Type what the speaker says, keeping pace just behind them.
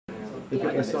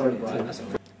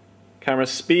Camera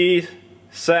speed,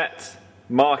 set,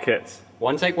 mark it.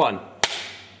 One, take one.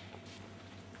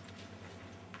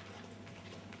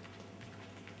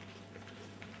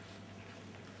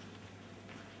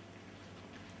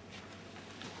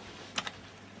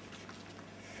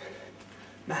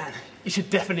 Man, you should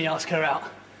definitely ask her out.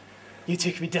 You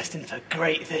two could be destined for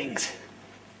great things.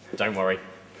 Don't worry,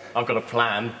 I've got a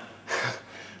plan.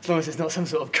 As long as it's not some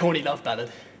sort of corny love ballad.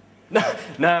 No,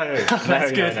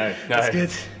 That's good. No. That's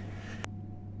good.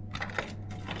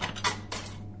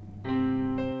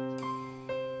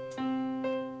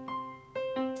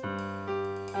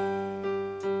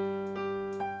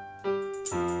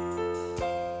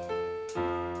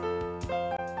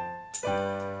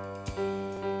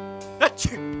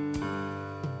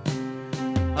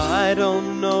 I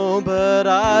don't know, but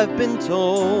I've been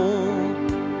told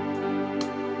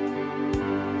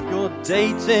you're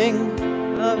dating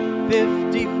a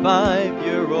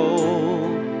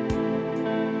 55-year-old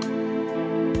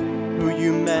who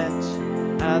you met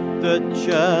at the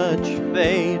church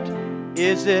fete.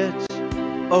 Is it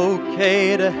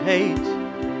okay to hate?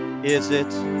 Is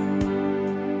it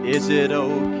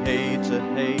okay to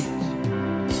hate?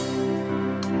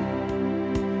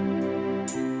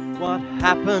 What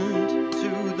happened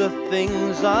to the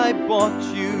things I bought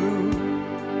you?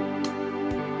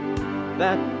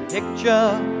 That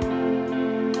picture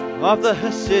of the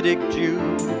Hasidic Jew,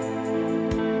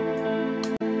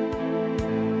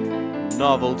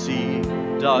 novelty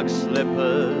dog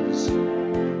slippers,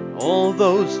 all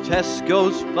those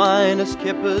Tesco's finest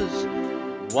kippers.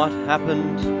 What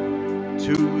happened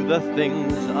to the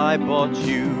things I bought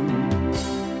you?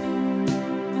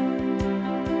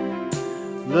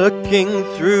 Looking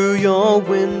through your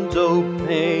window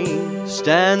pane,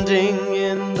 standing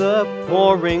in the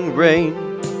pouring rain,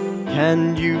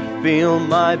 can you feel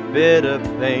my bitter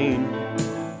pain?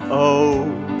 Oh,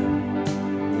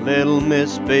 little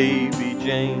Miss Baby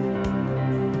Jane.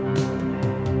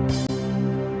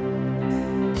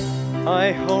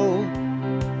 I hope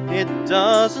it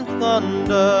doesn't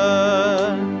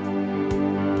thunder,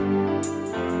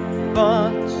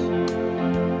 but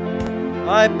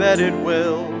I bet it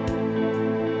will.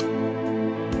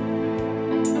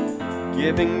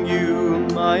 Giving you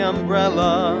my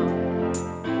umbrella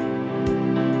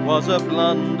was a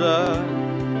blunder.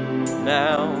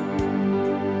 Now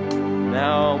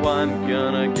I'm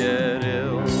gonna get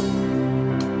ill.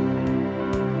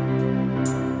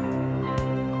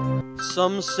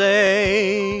 Some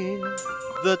say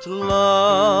that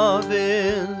love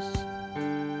is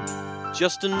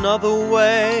just another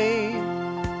way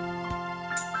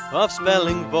of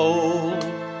spelling bold.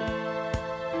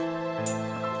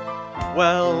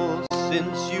 Well,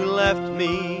 since you left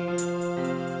me,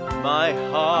 my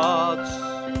heart's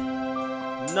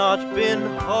not been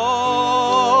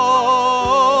whole.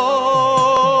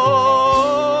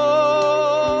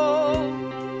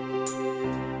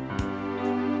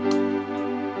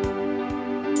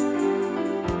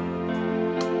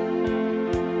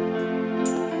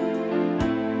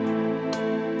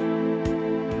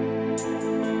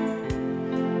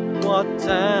 What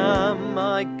am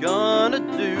I gonna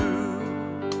do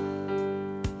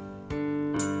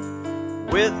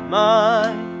with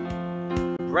my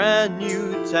brand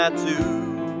new tattoo?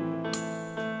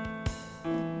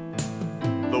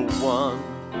 The one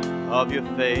of your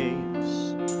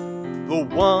face, the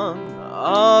one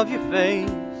of your face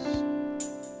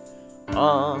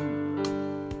on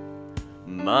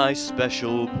my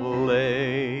special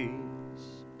place.